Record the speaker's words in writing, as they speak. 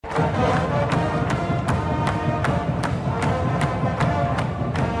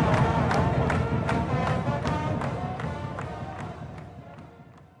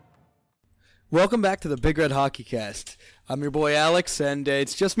welcome back to the Big Red Hockey Cast. I'm your boy Alex, and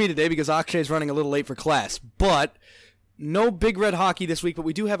it's just me today because Akshay is running a little late for class. But no Big Red Hockey this week, but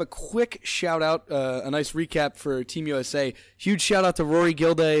we do have a quick shout-out, a nice recap for Team USA. Huge shout-out to Rory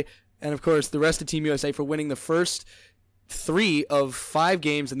Gilday and, of course, the rest of Team USA for winning the first 3 of 5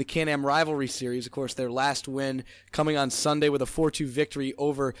 games in the Can-Am Rivalry Series. Of course, their last win coming on Sunday with a 4-2 victory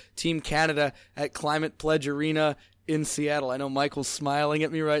over Team Canada at Climate Pledge Arena in Seattle. I know Michael's smiling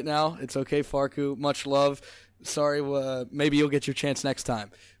at me right now. It's okay, Farku. Much love. Sorry, maybe you'll get your chance next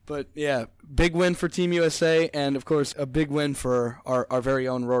time. But, yeah, big win for Team USA, and, of course, a big win for our very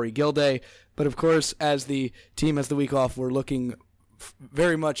own Rory Gilday. But, of course, as the team has the week off, we're looking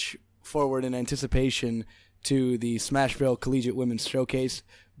very much forward in anticipation to the Smashville Collegiate Women's Showcase.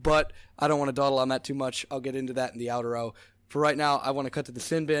 But I don't want to dawdle on that too much. I'll get into that in the outro. For right now, I want to cut to the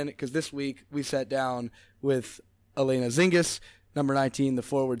sin bin, because this week we sat down with Elena Zingis, number 19, the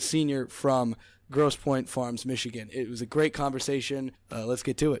forward senior from Grosse Pointe Farms, Michigan. It was a great conversation. Let's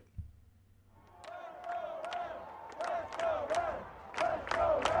get to it.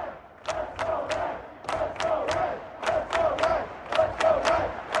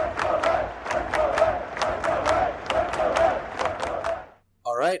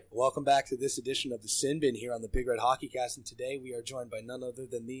 All right, welcome back to this edition of the Sin Bin here on the Big Red Hockey Cast, and today we are joined by none other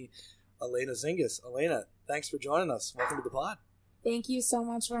than the Elena Zingis. Elena, thanks for joining us. Welcome to the pod. Thank you so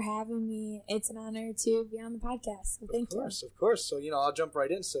much for having me. It's an honor to be on the podcast. So thank you. Of course. So, I'll jump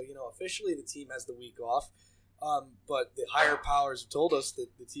right in. So, officially the team has the week off, but the higher powers have told us that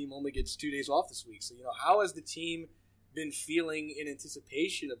the team only gets 2 days off this week. So, how has the team been feeling in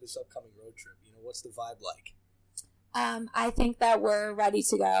anticipation of this upcoming road trip? What's the vibe like? I think that we're ready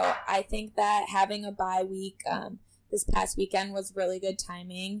to go. I think that having a bye week this past weekend was really good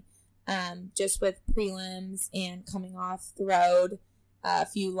timing. Just with prelims and coming off the road, a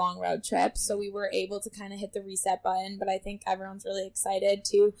few long road trips. So we were able to kind of hit the reset button, but I think everyone's really excited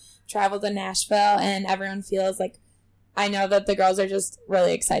to travel to Nashville, and everyone feels like, I know that the girls are just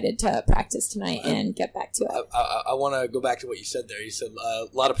really excited to practice tonight and get back to it. I want to go back to what you said there. You said a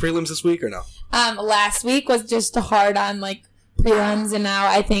lot of prelims this week or no? Last week was just hard on prelims, and now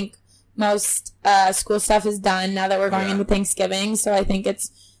I think most school stuff is done now that we're going into Thanksgiving. So I think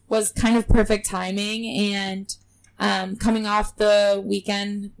was kind of perfect timing, and coming off the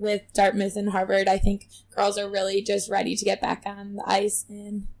weekend with Dartmouth and Harvard, I think girls are really just ready to get back on the ice,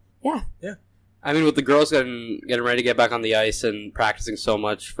 and yeah. I mean, with the girls getting ready to get back on the ice and practicing so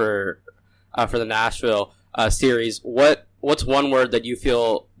much for the Nashville series, what's one word that you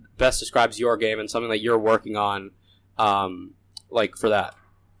feel best describes your game and something that you're working on, for that?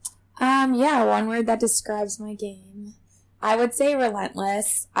 One word that describes my game. I would say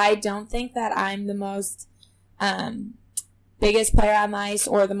relentless. I don't think that I'm the most biggest player on the ice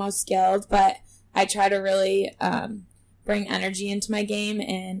or the most skilled, but I try to really bring energy into my game,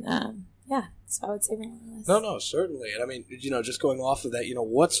 and so I would say relentless. No, certainly. And I mean, just going off of that,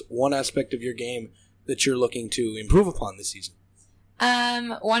 what's one aspect of your game that you're looking to improve upon this season?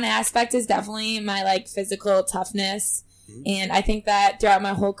 One aspect is definitely my physical toughness, and I think that throughout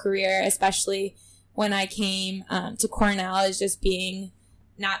my whole career, especially when I came to Cornell, as just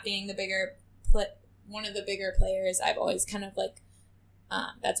not being one of the bigger players, I've always kind of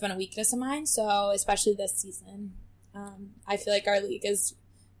that's been a weakness of mine. So especially this season, I feel like our league is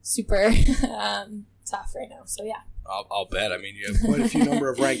super tough right now. So yeah. I'll bet. I mean, you have quite a few number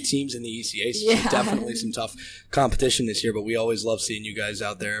of ranked teams in the ECA, so there's definitely some tough competition this year, but we always love seeing you guys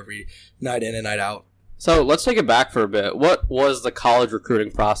out there every night in and night out. So let's take it back for a bit. What was the college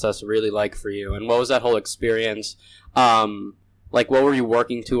recruiting process really like for you, and what was that whole experience? What were you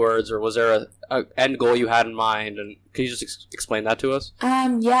working towards, or was there a end goal you had in mind? And can you just explain that to us?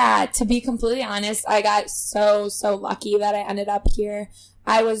 To be completely honest, I got so lucky that I ended up here.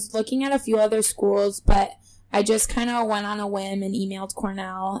 I was looking at a few other schools, but I just kind of went on a whim and emailed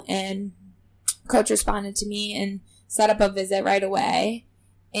Cornell, and coach responded to me and set up a visit right away.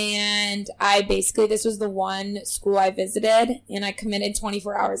 And this was the one school I visited, and I committed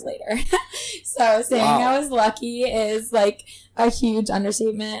 24 hours later. So saying I was lucky is a huge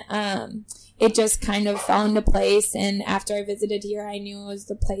understatement. It just kind of fell into place, and after I visited here, I knew it was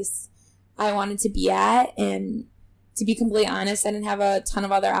the place I wanted to be at. And to be completely honest, I didn't have a ton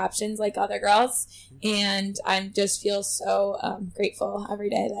of other options like other girls, and I just feel so grateful every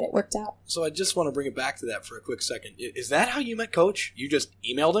day that it worked out. So I just want to bring it back to that for a quick second. Is that how you met Coach? You just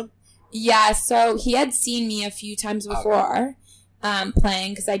emailed him? Yeah, so he had seen me a few times before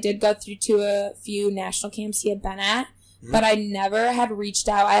playing, because I did go through to a few national camps he had been at, but I never had reached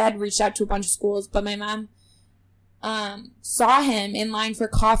out. I had reached out to a bunch of schools, but my mom saw him in line for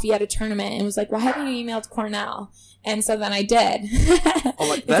coffee at a tournament and was like, why haven't you emailed Cornell? And so then I did.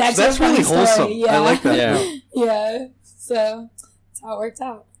 That's really wholesome. Yeah. I like that. Yeah. Yeah. So that's how it worked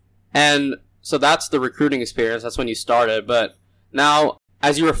out. And so that's the recruiting experience. That's when you started. But now,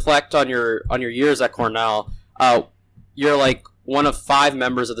 as you reflect on your years at Cornell, you're like one of 5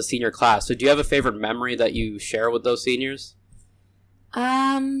 members of the senior class. So do you have a favorite memory that you share with those seniors?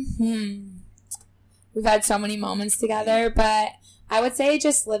 We've had so many moments together, but I would say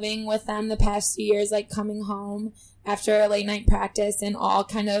just living with them the past 2 years, like coming home after a late night practice and all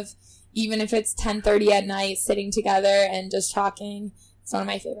kind of, even if it's 10:30 at night, sitting together and just talking. It's one of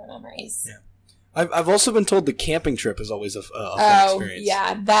my favorite memories. Yeah. I've also been told the camping trip is always a fun experience.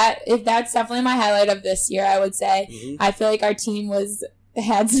 Yeah, that's definitely my highlight of this year, I would say. Mm-hmm. I feel like our team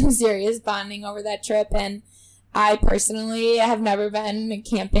had some serious bonding over that trip, and I personally have never been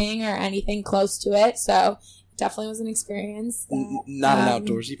camping or anything close to it, so it definitely was an experience. Not an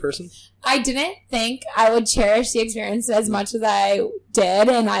outdoorsy person? I didn't think I would cherish the experience as much as I did,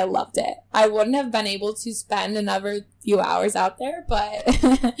 and I loved it. I wouldn't have been able to spend another few hours out there, but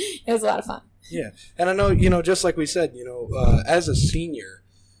it was a lot of fun. Yeah, and I know, just like we said, as a senior,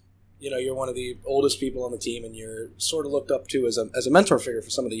 you're one of the oldest people on the team, and you're sort of looked up to as a mentor figure for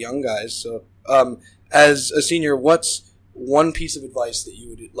some of the young guys. So, as a senior, what's one piece of advice that you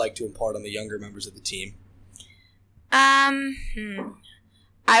would like to impart on the younger members of the team? I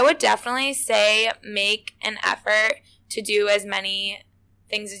would definitely say make an effort to do as many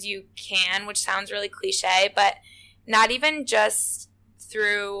things as you can, which sounds really cliche, but not even just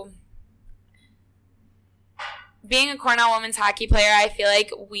through being a Cornell women's hockey player. I feel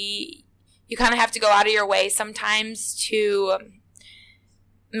like you kind of have to go out of your way sometimes to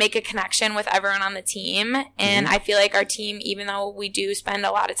make a connection with everyone on the team. And I feel like our team, even though we do spend a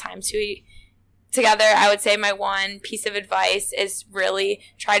lot of time together, I would say my one piece of advice is really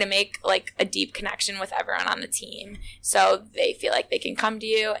try to make like a deep connection with everyone on the team so they feel like they can come to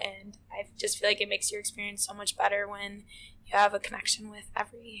you. And I just feel like it makes your experience so much better when you have a connection with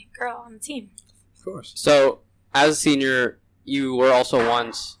every girl on the team. Of course. So, as a senior, you were also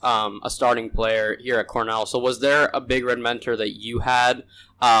once a starting player here at Cornell. So was there a Big Red mentor that you had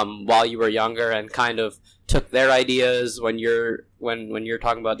while you were younger and kind of took their ideas when you're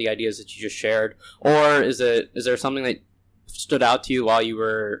talking about the ideas that you just shared, or is there something that stood out to you while you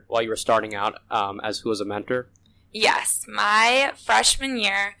were starting out as who was a mentor? Yes, my freshman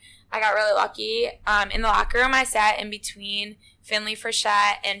year, I got really lucky. In the locker room, I sat in between Finley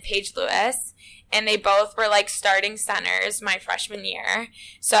Frechette and Paige Lewis. And they both were like starting centers my freshman year.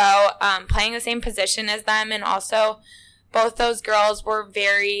 So playing the same position as them, and also both those girls were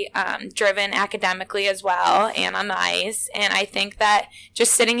very driven academically as well and on the ice. And I think that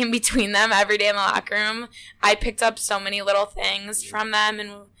just sitting in between them every day in the locker room, I picked up so many little things from them.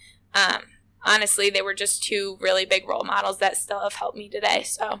 And honestly, they were just 2 really big role models that still have helped me today.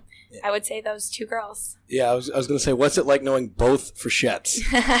 So yeah. I would say those 2 girls. Yeah, I was going to say, what's it like knowing both Frechettes?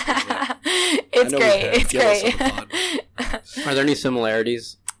 It's great. It's great. Are there any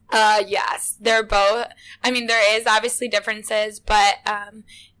similarities? Yes, they're both. I mean, there is obviously differences, but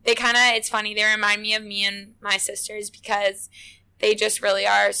they kind of, it's funny, they remind me of me and my sisters because they just really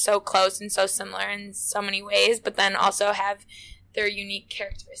are so close and so similar in so many ways, but then also have their unique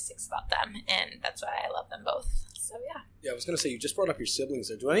characteristics about them, and that's why I love them both. So, yeah. Yeah, I was going to say, you just brought up your siblings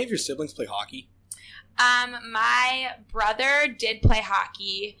there. Do any of your siblings play hockey? My brother did play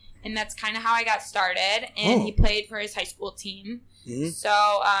hockey, and that's kind of how I got started, and he played for his high school team. Mm-hmm.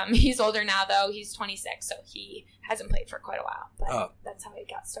 So he's older now, though. He's 26, so he hasn't played for quite a while, but that's how he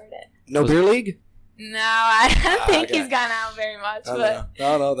got started. No beer league? No, I don't think he's gone out very much.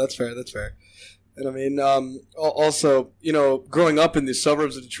 No, that's fair. That's fair. And I mean, also, growing up in the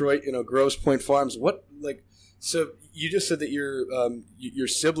suburbs of Detroit, Grosse Pointe Farms, so you just said that your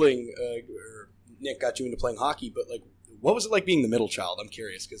sibling, or Nick, got you into playing hockey, but what was it like being the middle child? I'm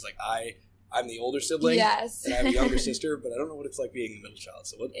curious, because I'm the older sibling. Yes. And I have a younger sister, but I don't know what it's like being the middle child.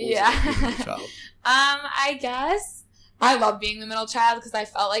 So what was it like being the middle child? I guess I love being the middle child because I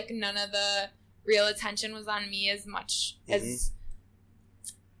felt like none of the real attention was on me as much as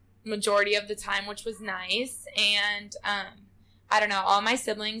majority of the time, which was nice. And I don't know, all my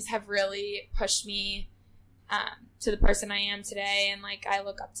siblings have really pushed me to the person I am today, and I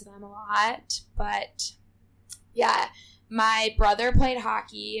look up to them a lot. But yeah, my brother played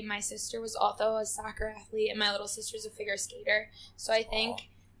hockey, my sister was also a soccer athlete, and my little sister's a figure skater. So I think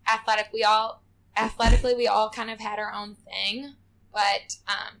athletically we all kind of had our own thing, But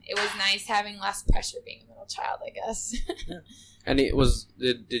it was nice having less pressure being a middle child, I guess. And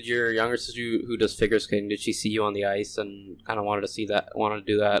did your younger sister who does figure skating, did she see you on the ice and kind of wanted to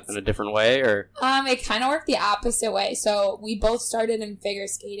do that in a different way, or? It kind of worked the opposite way. So we both started in figure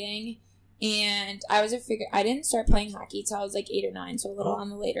skating, and I didn't start playing hockey till I was like 8 or 9, so a little on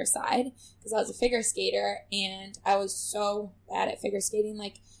the later side, because I was a figure skater, and I was so bad at figure skating.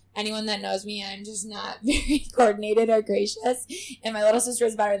 Like, anyone that knows me, I'm just not very coordinated or gracious, and my little sister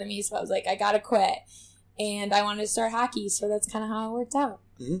was better than me, so I was like, I gotta quit. And I wanted to start hockey, so that's kind of how it worked out.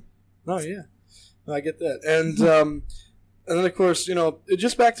 Mm-hmm. Oh, yeah. No, I get that. And then, of course,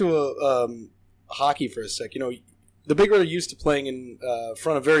 just back to hockey for a sec. The Big Red are used to playing in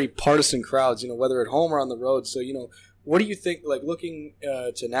front of very partisan crowds, whether at home or on the road. So, what do you think, like, looking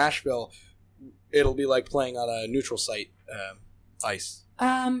to Nashville, it'll be like playing on a neutral site ice?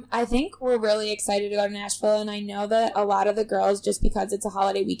 I think we're really excited to go to Nashville, and I know that a lot of the girls, just because it's a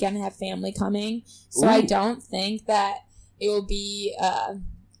holiday weekend, have family coming. So I don't think that it will be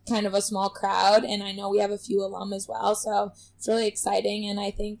kind of a small crowd, and I know we have a few alum as well, so it's really exciting, and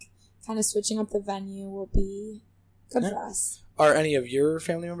I think kind of switching up the venue will be good for us. Are any of your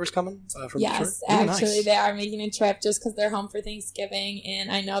family members coming from Detroit? Yes, actually, they are making a trip just because they're home for Thanksgiving,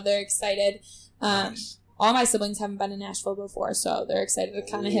 and I know they're excited. Nice. All my siblings haven't been to Nashville before, so they're excited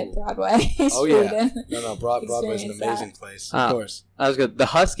to kind of hit Broadway. Oh, yeah. No, Broadway's an amazing place, of course. That was good. The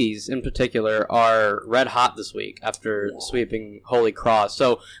Huskies, in particular, are red hot this week after sweeping Holy Cross.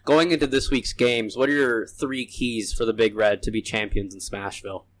 So, going into this week's games, what are your 3 keys for the Big Red to be champions in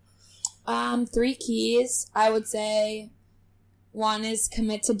Smashville? 3 keys, I would say. 1 is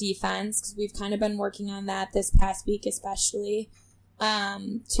commit to defense, because we've kind of been working on that this past week especially.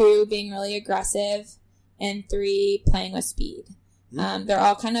 2, being really aggressive. And 3, playing with speed. They're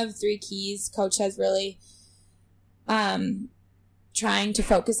all kind of 3 keys Coach has really trying to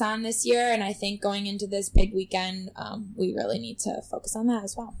focus on this year. And I think going into this big weekend, we really need to focus on that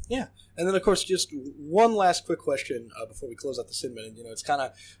as well. Yeah. And then, of course, just one last quick question before we close out the Sin Minute. It's kind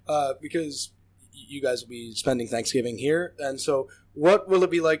of because you guys will be spending Thanksgiving here. And so what will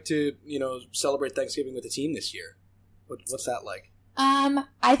it be like to, celebrate Thanksgiving with the team this year? What's that like?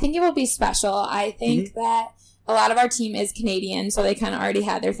 I think it will be special. I think that a lot of our team is Canadian, so they kind of already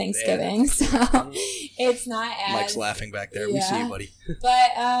had their Thanksgiving, so it's not as... Mike's laughing back there. We see you, buddy.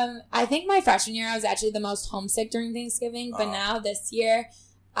 But I think my freshman year, I was actually the most homesick during Thanksgiving, but now this year,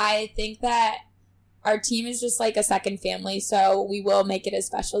 I think that our team is just like a second family, so we will make it as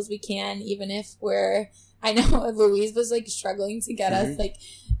special as we can, even if I know Louise was like struggling to get us like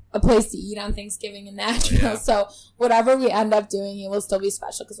a place to eat on Thanksgiving in Nashville. So whatever we end up doing, it will still be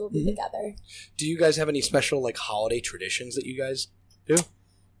special because we'll be together. Do you guys have any special like holiday traditions that you guys do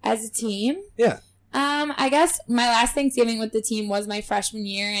as a team? Yeah. I guess my last Thanksgiving with the team was my freshman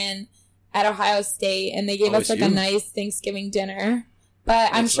year at Ohio State, and they gave us like a nice Thanksgiving dinner. But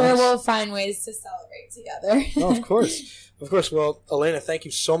I'm sure we'll find ways to celebrate together. Oh, of course. Of course. Well, Elena, thank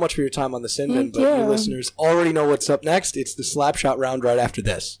you so much for your time on the Sin Bin. But your listeners already know what's up next. It's the Slapshot round right after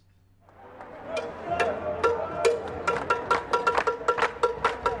this.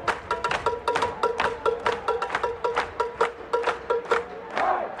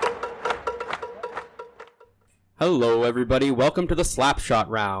 Hello, everybody. Welcome to the Slapshot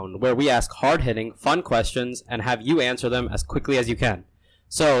round, where we ask hard-hitting, fun questions and have you answer them as quickly as you can.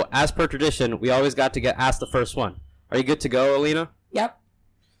 So, as per tradition, we always got to get asked the first one. Are you good to go, Alina? Yep.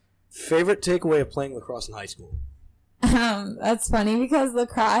 Favorite takeaway of playing lacrosse in high school? That's funny because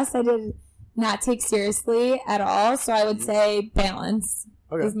lacrosse I did not take seriously at all, so I would say balance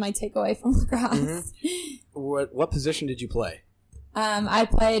is my takeaway from lacrosse. What position did you play? I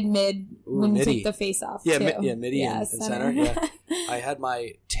played mid when you take the face off. Yeah, too. midi and center. Yeah. I had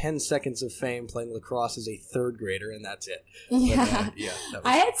my 10 seconds of fame playing lacrosse as a third grader, and that's it. Yeah. But,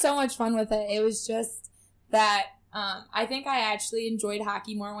 I had so much fun with it. It was just that I think I actually enjoyed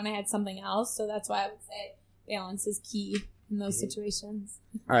hockey more when I had something else, so that's why I would say balance is key in those situations.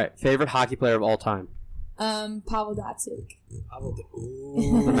 All right, favorite hockey player of all time? Pavel Datsyuk.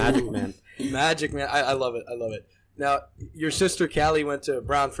 The Magic Man. Magic Man. I love it. I love it. Now, your sister Callie went to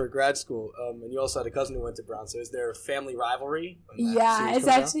Brown for grad school, and you also had a cousin who went to Brown. So is there a family rivalry? Yeah, it's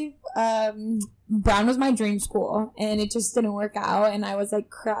actually Brown was my dream school, and it just didn't work out, and I was like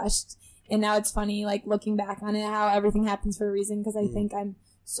crushed. And now it's funny, like looking back on it, how everything happens for a reason. Because I think I'm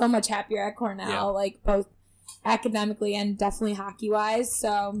so much happier at Cornell, like both academically and definitely hockey wise.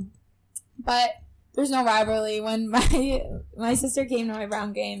 So, but there's no rivalry. When my sister came to my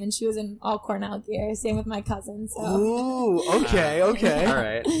Brown game and she was in all Cornell gear. Same with my cousin. So. Ooh, okay. All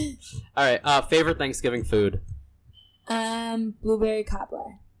right. Favorite Thanksgiving food? Blueberry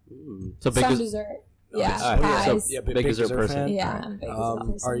cobbler. So big Some is dessert. Okay. Yeah, All right. pies. So, yeah, Big dessert person. fan. Yeah, I'm a big dessert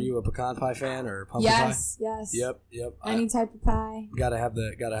person. Are you a pecan pie fan or pumpkin Yes. pie? Yep. Any type of pie. Gotta have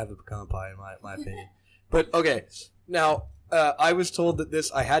the pecan pie in my opinion. But okay, now I was told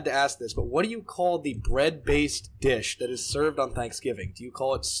that I had to ask this, but what do you call the bread-based dish that is served on Thanksgiving? Do you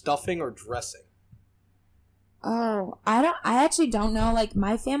call it stuffing or dressing? Oh, I actually don't know. Like,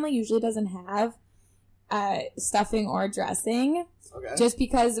 my family usually doesn't have stuffing or dressing, Okay. just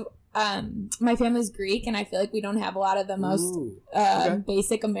because my family's Greek, and I feel like we don't have a lot of the most Ooh, okay.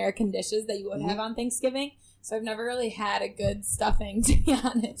 basic American dishes that you would have on Thanksgiving. So I've never really had a good stuffing, to be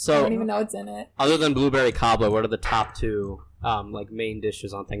honest. So- I don't even know what's in it. Other than blueberry cobbler, what are the top two like main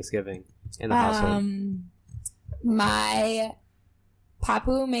dishes on Thanksgiving in the household? My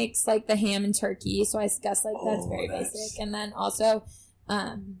papu makes like the ham and turkey, so I guess like that's very nice. basic. And then also,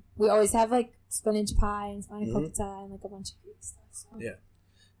 we always have like spinach pie and spanakopita and like a bunch of Greek stuff. So Yeah.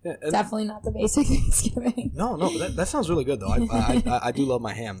 Yeah, and definitely not the basic Thanksgiving. no, but that sounds really good though. I do love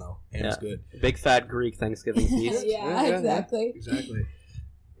my ham though. Ham's good. Big fat Greek Thanksgiving feast. Yeah, exactly. Exactly.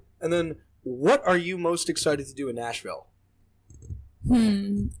 And then, what are you most excited to do in Nashville?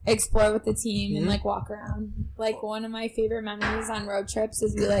 Explore with the team and Mhm. like walk around. Like one of my favorite memories on road trips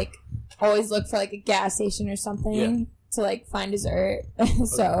is we like always look for like a gas station or something to like find dessert.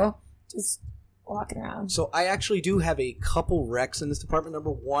 So just walking around. So I actually do have a couple recs in this department.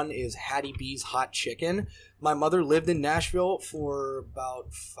 Number one is Hattie B's Hot Chicken. My mother lived in Nashville for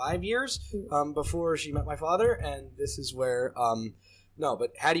about 5 years before she met my father, and this is where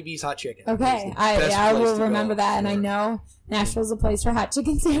but Hattie B's Hot Chicken. Okay, is the I best place will to remember go that, and I for know Nashville's a place for hot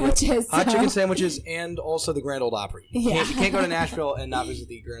chicken sandwiches. hot so- chicken sandwiches and also the Grand Ole Opry. You Yeah. can't go to Nashville and not visit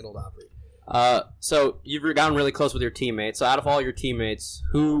the Grand Ole Opry. So you've gotten really close with your teammates. So out of all your teammates,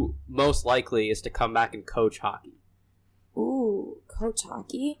 who most likely is to come back and coach hockey? Ooh, coach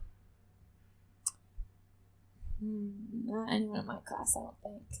hockey. Not anyone in my class, I don't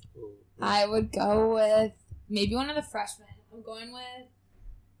think. I would go with maybe one of the freshmen. I'm going with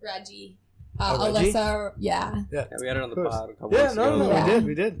Reggie. Reggie? Alyssa, yeah. Yeah, we had it on the course. pod a couple Yeah, weeks no, ago. Yeah.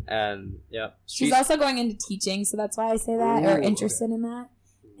 we did. And yeah, She's also going into teaching, so that's why I say that, or Ooh, interested in that.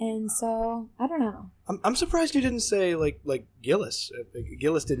 And so, I don't know. I'm surprised you didn't say like Gillis.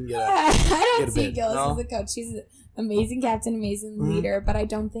 Gillis didn't get a. I get don't a see bid. Gillis No? as a coach. She's an amazing captain, amazing leader, but I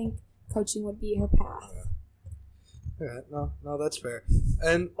don't think coaching would be her path. Yeah, no, that's fair.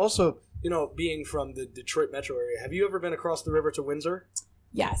 And also, being from the Detroit metro area, have you ever been across the river to Windsor?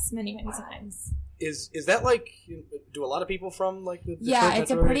 Yes, many, many times. Is that like? Do a lot of people from like the Detroit Yeah,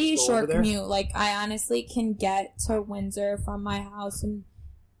 it's a metro area pretty just go over short there? commute. Like, I honestly can get to Windsor from my house, and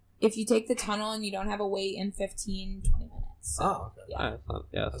if you take the tunnel and you don't have a wait in 15, 20 minutes. So, Oh, okay.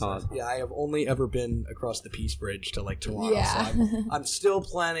 yeah. That's not. Yeah, I have only ever been across the Peace Bridge to like Toronto. Yeah. So I'm still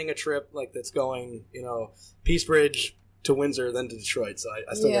planning a trip like that's going, Peace Bridge to Windsor, then to Detroit. So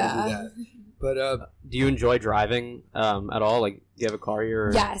I still gotta do that. But Do you enjoy driving at all? Like, do you have a car here?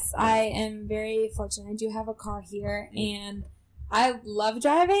 Or? Yes, I am very fortunate. I do have a car here, and I love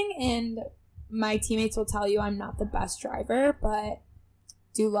driving, and my teammates will tell you I'm not the best driver, but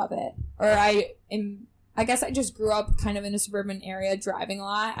do love it. Or I guess I just grew up kind of in a suburban area driving a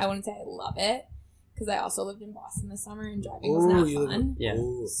lot. I wouldn't say I love it, because I also lived in Boston this summer, and driving was not fun. Yeah.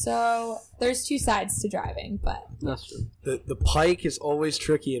 So there's two sides to driving, but That's true. The Pike is always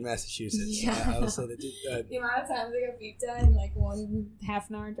tricky in Massachusetts. Yeah. I will say that. the amount of times I got beeped at in like 1.5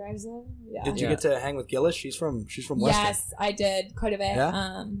 an hour drive zone. Yeah. Did you get to hang with Gillis? She's from Weston. Yes, I did quite a bit.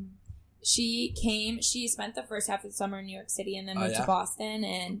 Yeah? She spent the first half of the summer in New York City and then Oh, moved yeah? to Boston,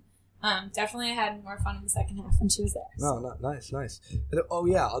 and definitely I had more fun in the second half when she was there. No, not nice. And, oh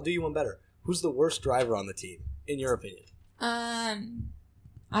yeah, I'll do you one better. Who's the worst driver on the team, in your opinion?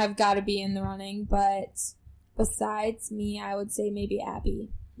 I've got to be in the running, but besides me, I would say maybe Abby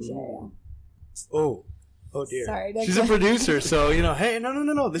Jerry. Oh dear. Sorry, She's a producer, so hey,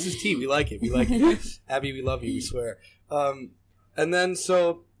 no. This is tea. We like it. Abby, we love you. We swear. And then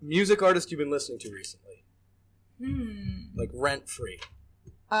so music artist you've been listening to recently, like rent free.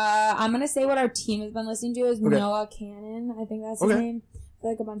 I'm gonna say what our team has been listening to is Noah Cannon. I think that's his name. I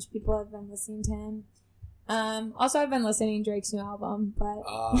feel like a bunch of people have been listening to him. Also, I've been listening to Drake's new album, but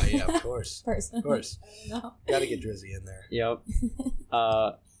Yeah, of course. personally, Of course. I don't know. Gotta get Drizzy in there. Yep.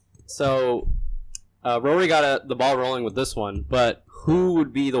 So Rory got the ball rolling with this one, but who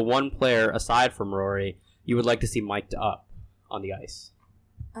would be the one player aside from Rory you would like to see mic'd up on the ice?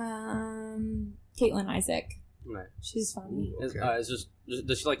 Caitlin Isaac. Right. She's funny.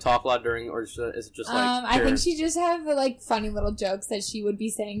 Does she like talk a lot during, or is it just like? I think she just have like funny little jokes that she would be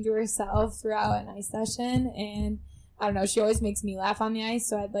saying to herself throughout an ice session, and I don't know. She always makes me laugh on the ice,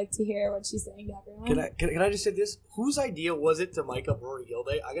 so I'd like to hear what she's saying to everyone. Can I just say this? Whose idea was it to mic up Rory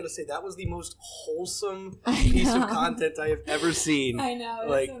Gilday? I gotta say that was the most wholesome piece of content I have ever seen. I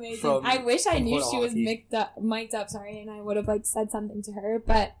know, it's amazing. I wish I knew she was mic'd up, and I would have said something to her,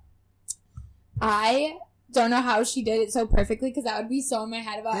 but I don't know how she did it so perfectly, because that would be so in my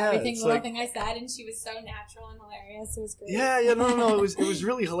head about every little thing I said, and she was so natural and hilarious. It was great. No, it was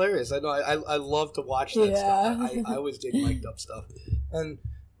really hilarious. I know. I love to watch that stuff. I always dig mic'd up stuff. And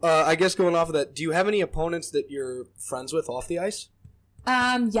I guess going off of that, do you have any opponents that you're friends with off the ice?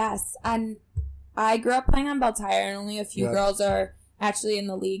 Yes, and I grew up playing on Beltire, and only a few girls are actually in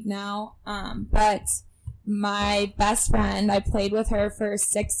the league now. But my best friend, I played with her for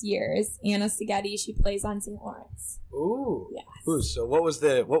 6 years. Anna Seghetti, she plays on St. Lawrence. Ooh. Yes. Ooh, so what was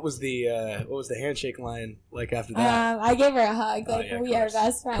the handshake line like after that? I gave her a hug. We are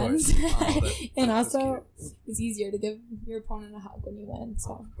best friends. And also, cute. it's easier to give your opponent a hug when you win.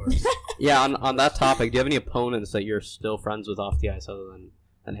 So. Of course. Yeah, on that topic, do you have any opponents that you're still friends with off the ice other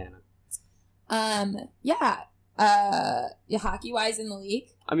than Hannah? Yeah. Hockey-wise in the league?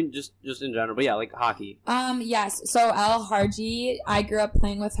 I mean, just in general, but yeah, like hockey. Yes. So Elle Harji, I grew up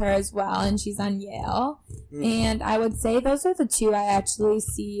playing with her as well, and she's on Yale. And I would say those are the two I actually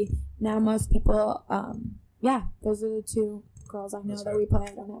see now. Most people, those are the two girls I know that we play.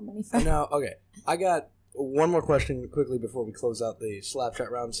 I don't have many friends. Now, okay, I got one more question quickly before we close out the slap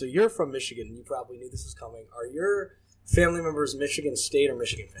chat round. So you're from Michigan. You probably knew this was coming. Are your family members Michigan State or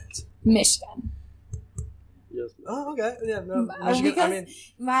Michigan fans? Michigan. Yes. Oh, okay. Yeah, no. Michigan, because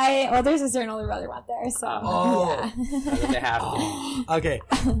my older sister and older brother went there, so they have to. Okay,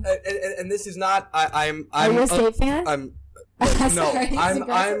 and this is not. I'm. Are you a State fan? I'm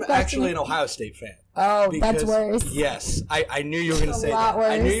actually an Ohio State fan. Oh, that's worse. Yes, I knew you were going to say that. Worse.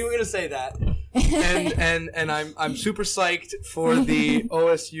 I knew you were going to say that. and I'm super psyched for the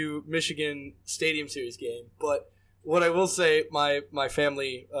OSU Michigan Stadium Series game, but. What I will say, my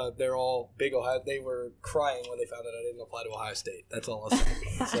family, they're all big Ohio. They were crying when they found out I didn't apply to Ohio State. That's all I'll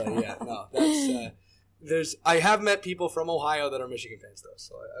say. So yeah, no, that's I have met people from Ohio that are Michigan fans though,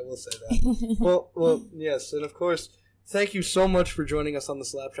 so I will say that. well, yes, and of course, thank you so much for joining us on the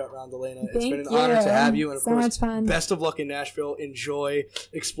Slap Chat Round, Elena. It's been an honor to have you, and of course, much fun. Best of luck in Nashville. Enjoy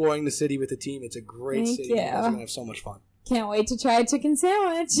exploring the city with the team. It's a great city. You guys are gonna have so much fun. Can't wait to try a chicken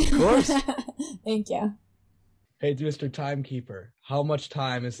sandwich. Of course. Thank you. Hey, Mr. Timekeeper, how much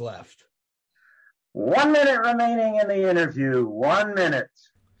time is left? 1 minute remaining in the interview. 1 minute.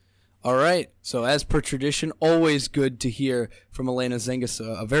 All right. So as per tradition, always good to hear from Elena Zingis.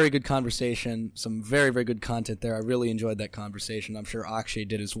 A very good conversation. Some very, very good content there. I really enjoyed that conversation. I'm sure Akshay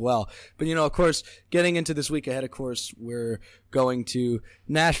did as well. But, of course, getting into this week ahead, of course, we're going to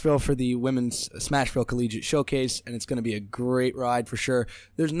Nashville for the Women's Smashville Collegiate Showcase, and it's going to be a great ride for sure.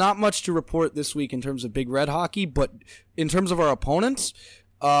 There's not much to report this week in terms of Big Red hockey, but in terms of our opponents,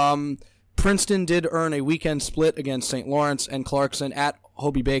 Princeton did earn a weekend split against St. Lawrence and Clarkson at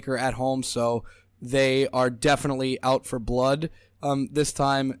Hobey Baker at home, so they are definitely out for blood. This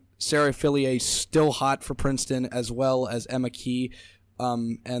time, Sarah Fillier still hot for Princeton, as well as Emma Key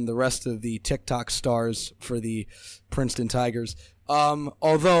and the rest of the TikTok stars for the Princeton Tigers.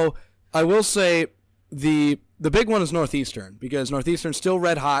 Although, I will say the big one is Northeastern, because Northeastern's still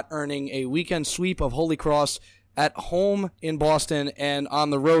red hot, earning a weekend sweep of Holy Cross at home in Boston and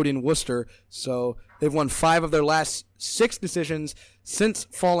on the road in Worcester. So they've won 5 of their last 6 decisions since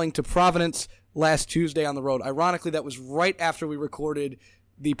falling to Providence last Tuesday on the road. Ironically, that was right after we recorded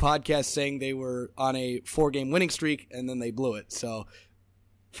the podcast saying they were on a 4-game winning streak, and then they blew it. So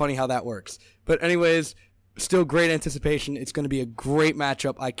funny how that works. But anyways, still great anticipation. It's going to be a great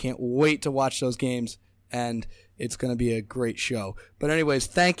matchup. I can't wait to watch those games, and it's going to be a great show. But anyways,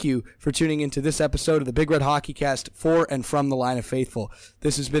 thank you for tuning into this episode of the Big Red Hockey Cast for and from the Line of Faithful.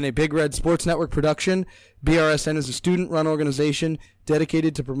 This has been a Big Red Sports Network production. BRSN is a student-run organization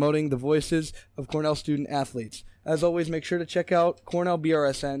dedicated to promoting the voices of Cornell student athletes. As always, make sure to check out Cornell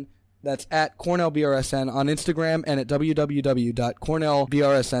BRSN. That's at Cornell BRSN on Instagram and at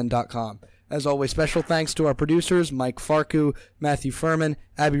www.cornellbrsn.com. As always, special thanks to our producers, Mike Farku, Matthew Furman,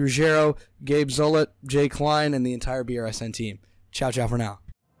 Abby Ruggiero, Gabe Zollett, Jay Klein, and the entire BRSN team. Ciao, ciao for now.